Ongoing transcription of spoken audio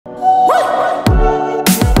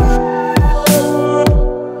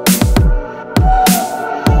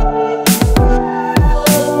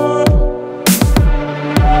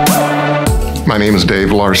name is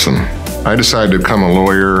Dave Larson. I decided to become a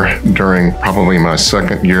lawyer during probably my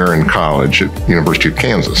second year in college at University of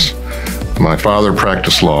Kansas. My father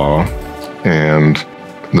practiced law, and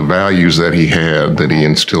the values that he had, that he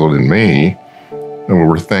instilled in me,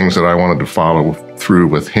 were things that I wanted to follow through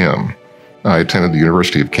with him. I attended the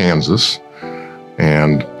University of Kansas,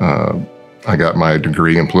 and I got my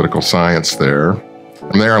degree in political science there.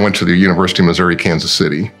 From there, I went to the University of Missouri, Kansas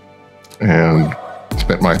City, and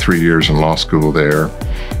spent my 3 years in law school there.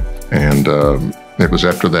 And it was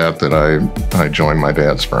after that that I joined my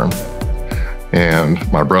dad's firm. And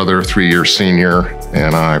my brother, 3 years senior,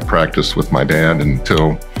 and I practiced with my dad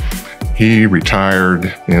until he retired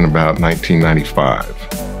in about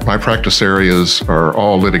 1995. My practice areas are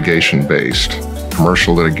all litigation-based: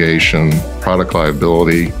 commercial litigation, product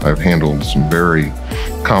liability. I've handled some very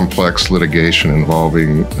complex litigation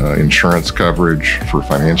involving insurance coverage for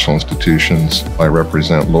financial institutions. I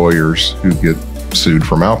represent lawyers who get sued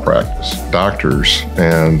for malpractice, doctors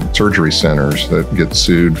and surgery centers that get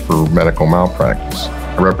sued for medical malpractice.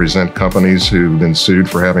 I represent companies who've been sued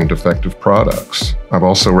for having defective products. I've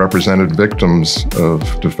also represented victims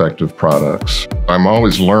of defective products. I'm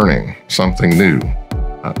always learning something new.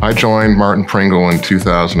 I joined Martin Pringle in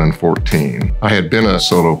 2014. I had been a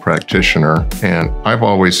solo practitioner, and I've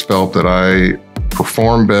always felt that I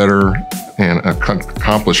perform better and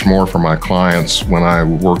accomplish more for my clients when I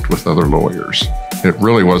worked with other lawyers. It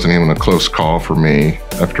really wasn't even a close call for me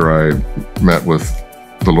after I met with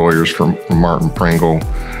the lawyers from Martin Pringle.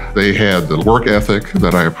 They had the work ethic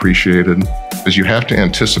that I appreciated, because you have to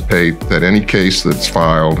anticipate that any case that's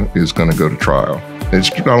filed is going to go to trial. It's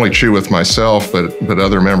not only true with myself, but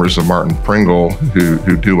other members of Martin Pringle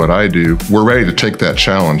who do what I do. We're ready to take that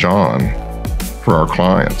challenge on for our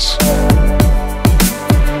clients.